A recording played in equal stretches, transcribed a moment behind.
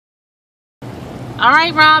All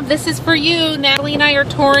right, Rob, this is for you. Natalie and I are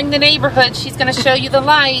touring the neighborhood. She's going to show you the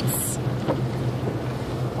lights.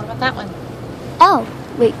 What about that one? Oh,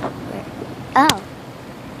 wait. Where? Oh.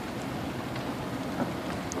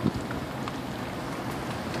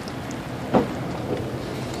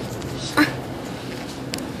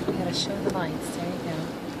 You got to show the lights. There you go.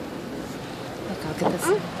 Look, I'll get this.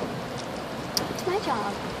 It's my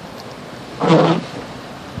job.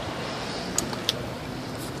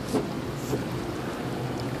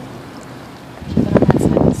 Keep it on that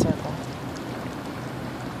side of the circle.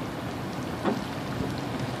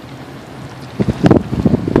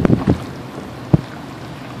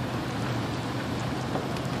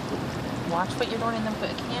 Watch what you're doing in the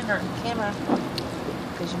camera,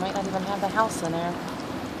 because you might not even have the house in there.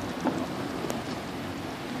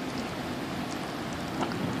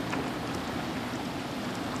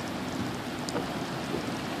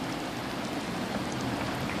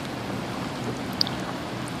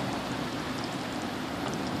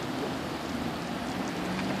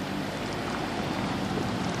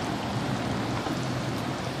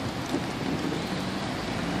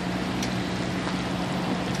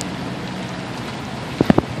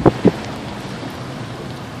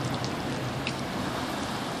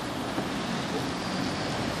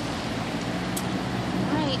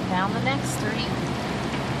 Down the next street.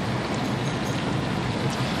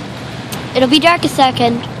 It'll be dark a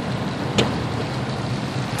second.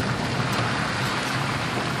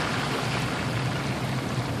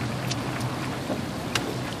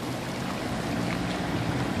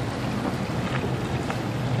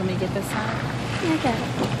 Let me get this side. Okay.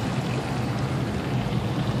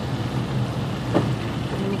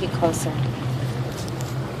 Let me get closer.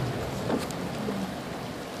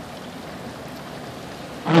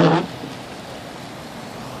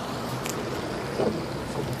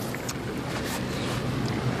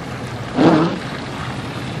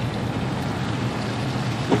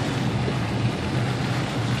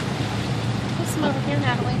 Over here,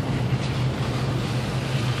 Natalie.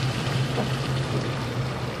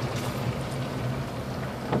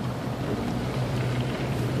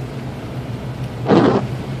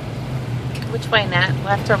 Which way, Nat?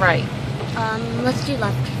 Left or right? Let's do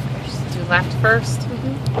left first. Do left first?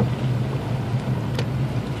 Mm-hmm.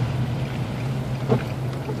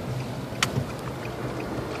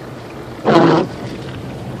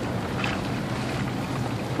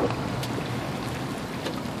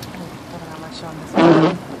 On this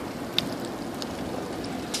one.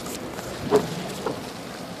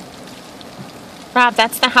 Rob,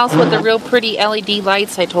 that's the house with the real pretty LED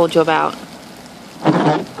lights I told you about.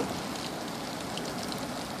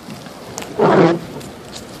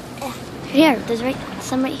 Here, there's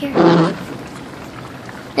some right here.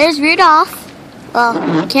 There's Rudolph.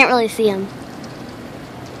 Well, can't really see him.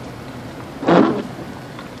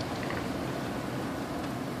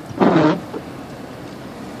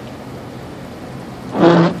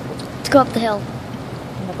 Let's go up the hill.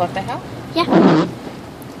 You wanna go up the hill? Yeah.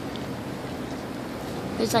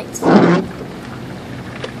 There's lights.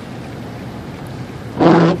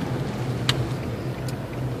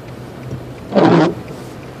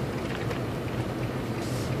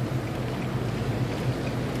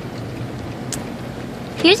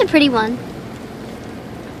 Here's a pretty one.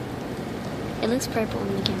 It looks purple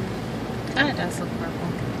in the camera. Oh, it does look purple.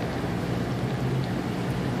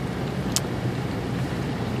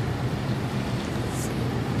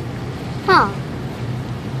 Huh.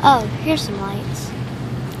 Oh, here's some lights.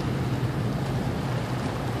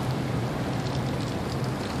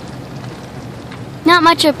 Not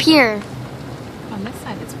much up here. On this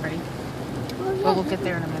side it's pretty. But we'll get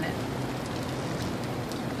there in a minute.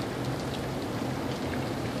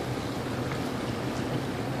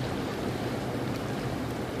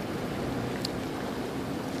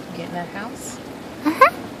 Get in that house?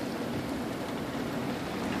 Uh-huh.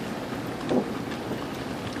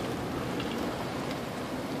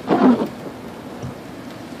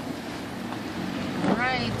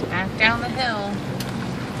 Alright, back down the hill.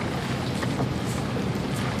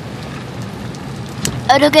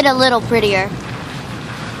 It'll get a little prettier.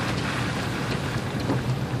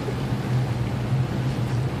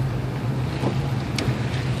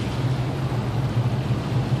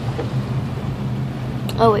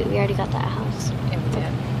 Oh wait, we already got that house. Yeah, we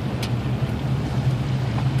did.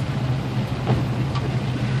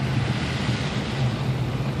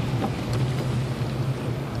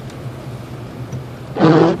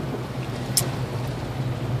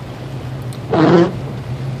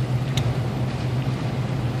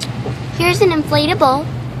 Here's an inflatable.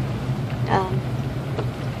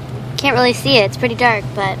 Can't really see it. It's pretty dark,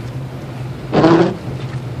 but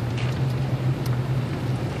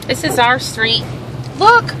This is our street.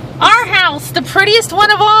 Look, our house, the prettiest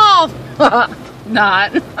one of all.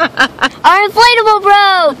 Not. Our inflatable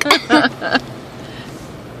broke.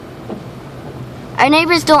 Our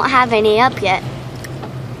neighbors don't have any up yet.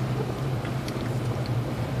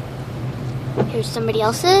 Here's somebody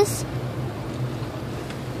else's.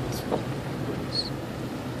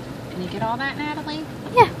 Can you get all that, Natalie?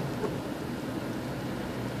 Yeah.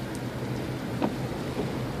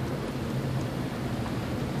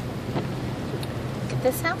 Get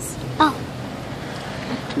this house? Oh.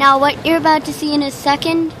 Now what you're about to see in a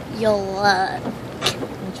second, you'll love.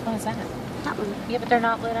 Which one is that? That one. Yeah, but they're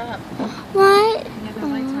not lit up. What? Yeah, their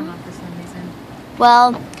lights aren't on for some reason.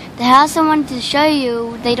 Well, the house I wanted to show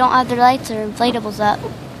you, they don't have their lights or inflatables up.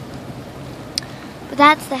 But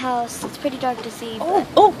that's the house. It's pretty dark to see. Oh,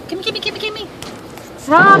 oh, give me.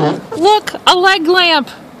 Rob, look, a leg lamp.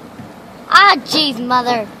 Ah, jeez,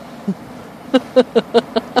 mother.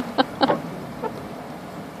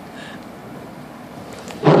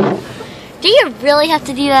 Do you really have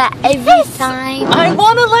to do that every time? I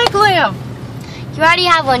want a leg lamp. You already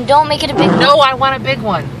have one. Don't make it a big one. No, I want a big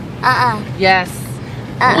one. Yes.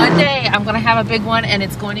 One day I'm going to have a big one and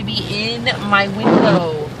it's going to be in my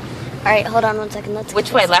window. All right, hold on 1 second. Let's.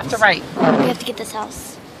 Which way, left or right? We have to get this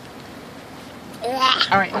house.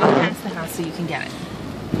 All right, I'll pass the house so you can get it.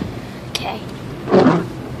 Okay.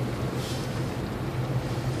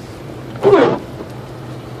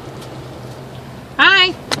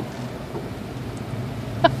 Hi.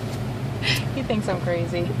 He thinks I'm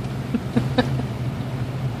crazy.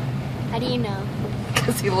 How do you know?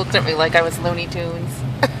 Because he looked at me like I was Looney Tunes.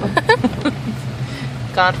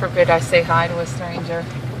 God forbid I say hi to a stranger.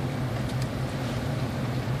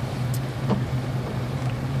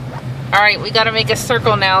 All right, we got to make a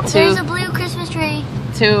circle now There's a blue Christmas tree.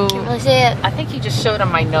 Can't really see it. I think you just showed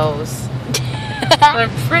him my nose.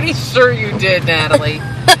 I'm pretty sure you did, Natalie.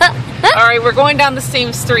 All right, we're going down the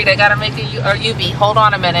same street. I got to make a U-B. Hold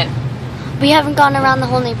on a minute. We haven't gone around the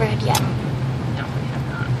whole neighborhood yet. No, we have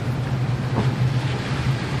not.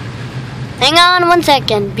 Hang on 1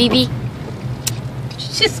 second, BB. Did you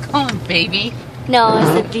just call him baby? No, I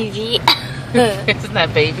said BB. Isn't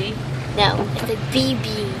that baby? No, it's a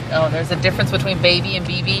BB. Oh, there's a difference between baby and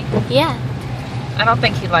BB? Yeah. I don't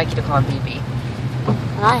think he'd like you to call him BB.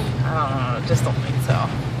 Why? I don't know. Just don't think so.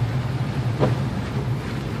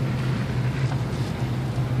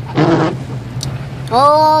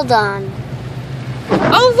 Hold on.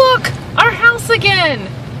 Oh, look! Our house again!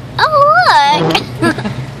 Oh, look!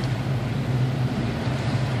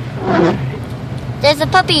 There's a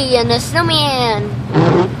puppy and a snowman.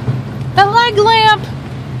 The leg lamp!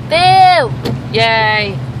 Boo!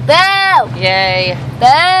 Yay! Boo! Yay!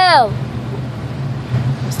 Boo!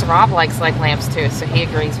 Mr. Rob likes leg lamps too, so he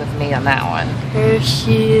agrees with me on that one.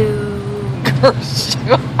 Horseshoe.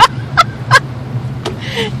 Horseshoe.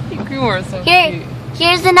 You are so cute.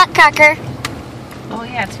 Here's the nutcracker. Oh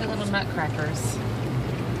yeah, 2 little nutcrackers.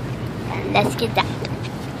 And let's get that.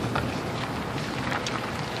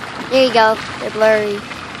 There you go. They're blurry.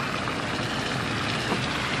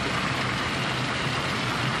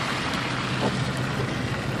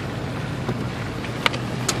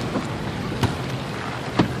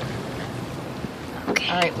 Okay.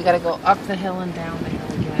 Alright, we gotta go up the hill and down the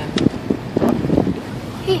hill again.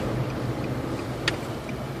 Hey.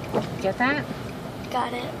 Get that?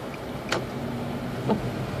 Got it.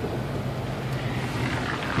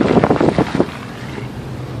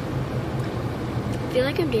 I feel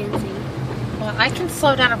like I'm dancing. Well, I can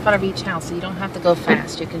slow down in front of each house, so you don't have to go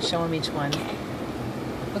fast. You can show him each one.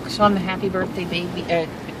 Look, show him the happy birthday baby,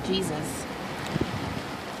 Jesus.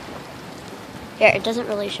 Here, it doesn't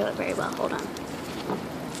really show it very well. Hold on.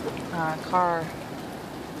 Car.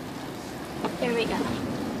 There we go.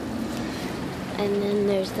 And then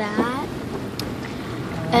there's that.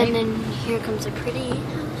 Right. And then here comes a pretty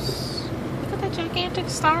house. Look at that gigantic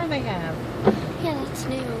star they have. Yeah, that's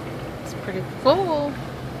new. It's pretty cool.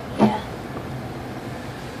 Yeah.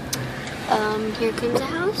 Here comes a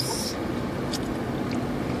house.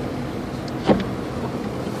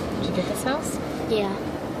 Did you get this house? Yeah.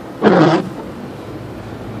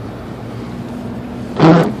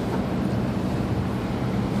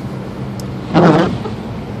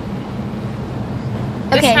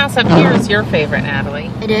 This house up here is your favorite, Natalie.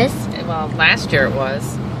 It is? Well, last year it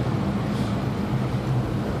was.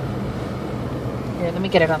 Here, let me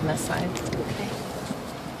get it on this side. Okay.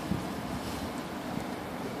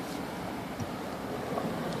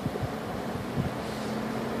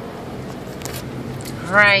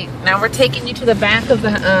 All right, now we're taking you to the back of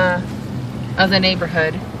the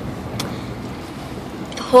neighborhood.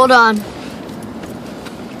 Hold on.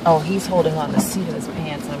 Oh, he's holding on the seat of his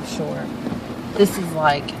pants, I'm sure. This is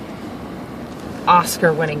like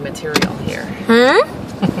Oscar-winning material here. Huh?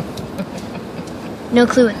 No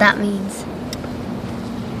clue what that means.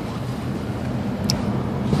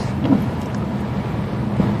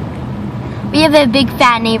 We have a big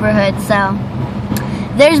fat neighborhood, so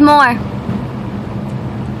there's more.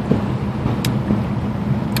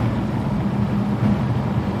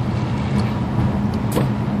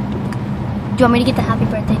 Do you want me to get the happy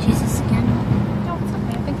birthday Jesus again? No, it's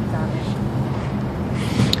okay. I think you got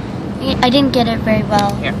it. I didn't get it very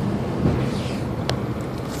well. Here.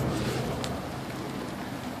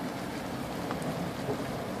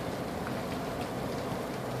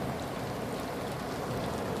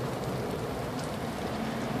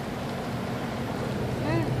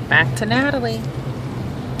 Back to Natalie.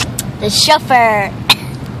 The chauffeur.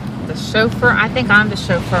 The chauffeur? I think I'm the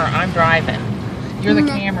chauffeur. I'm driving. You're the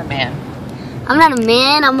cameraman. I'm not a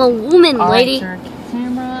man, I'm a woman, All lady. right, you're a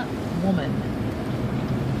camera woman.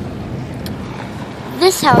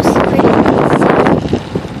 This house is pretty nice.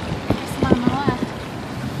 There's one on the left.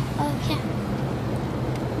 Okay.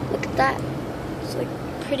 Look at that. It's like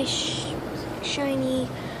pretty shiny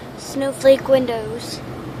snowflake windows.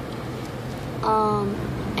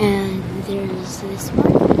 And there's this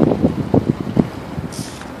one.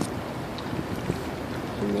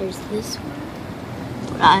 And there's this one.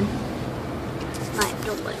 Hold on.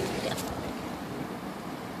 Don't let me forget.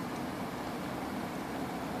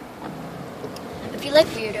 If you like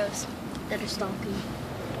weirdos that are stalking.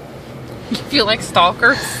 You feel like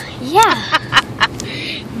stalkers? Yeah.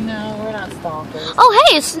 No, we're not stalkers. Oh,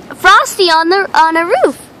 hey, it's Frosty on a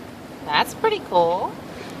roof. That's pretty cool.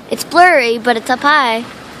 It's blurry, but it's up high.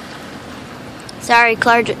 Sorry,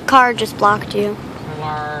 car just blocked you.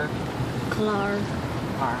 Car. Car.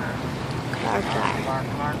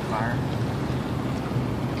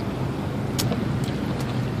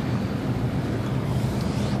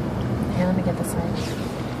 Here, let me get this one.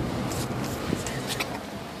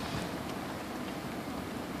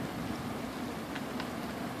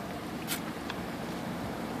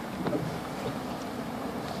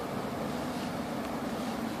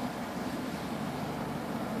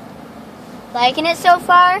 Liking it so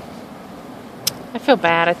far? I feel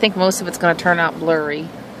bad. I think most of it's going to turn out blurry,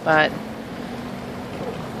 but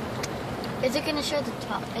Is it gonna show the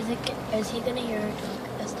top? Is he gonna hear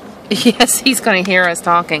us talk? yes, he's going to hear us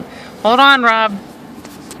talking. Hold on, Rob.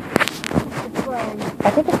 It's blurry. I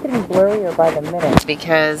think it's going to be blurrier by the minute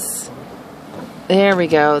because there we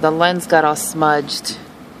go. The lens got all smudged.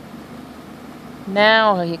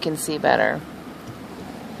 Now you can see better.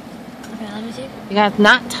 Okay, let me see. You got to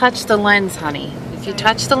not touch the lens, honey. If you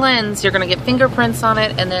touch the lens, you're going to get fingerprints on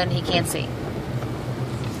it, and then he can't see.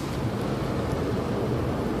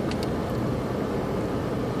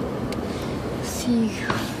 See,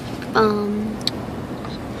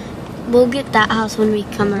 we'll get that house when we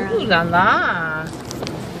come around. Ooh la la.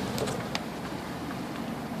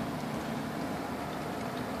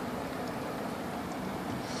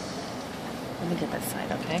 Let me get this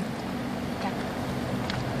side, okay?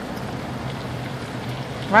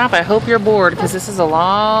 Rob, I hope you're bored because this is a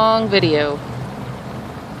long video.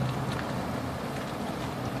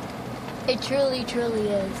 It truly, truly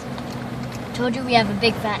is. Told you we have a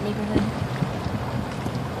big fat neighborhood.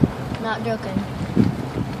 Not joking.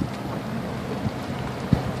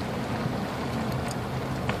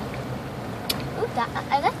 Ooh,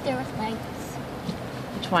 I like their lights.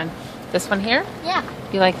 Which one? This one here? Yeah,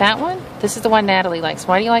 You like that one? This is the one Natalie likes.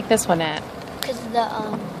 Why do you like this one, Nat? because the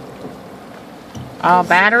Oh,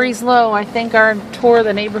 battery's low. I think our tour of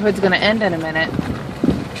the neighborhood's going to end in a minute.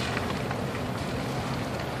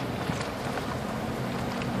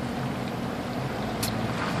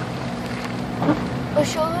 We'll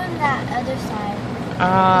show them that other side.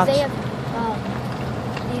 'Cause they have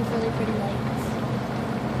really pretty lights.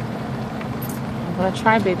 I'm going to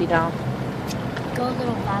try, baby doll. Go a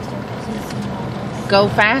little faster because he's seen all this. Go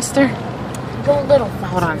faster? Go a little faster.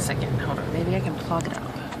 Hold on a second. Hold on. Maybe I can plug it up.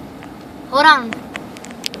 Hold on.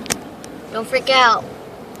 Don't freak out.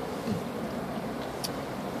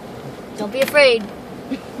 Don't be afraid.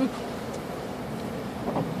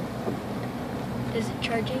 Is it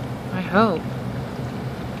charging? I hope.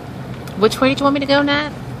 Which way do you want me to go,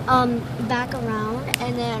 Nat? Back around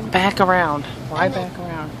and then Back around. Why And then- back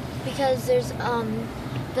around? because there's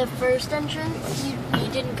the first entrance you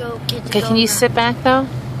didn't get to Okay, go can you around. sit back though?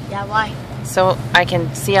 Yeah, why? So I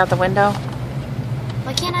can see out the window?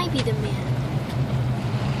 Why can't I be the man?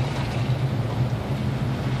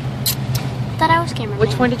 Thought I was cameraman.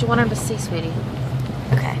 Which one did you want him to see, sweetie?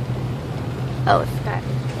 Okay. Oh, it's that.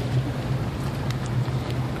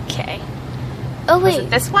 Okay. Oh, Is wait. it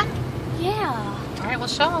this one? Yeah. All right, we'll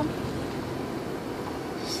show them.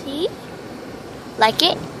 See? Like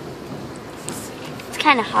it? It's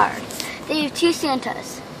kind of hard. They have 2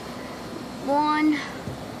 Santas. One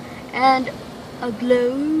and a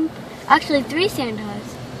globe. Actually, 3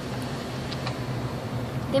 Santas.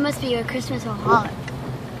 They must be a Christmas alcoholic.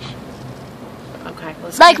 Okay,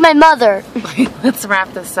 Like my mother. let's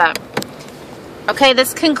wrap this up. Okay,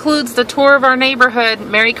 this concludes the tour of our neighborhood.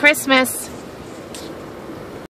 Merry Christmas.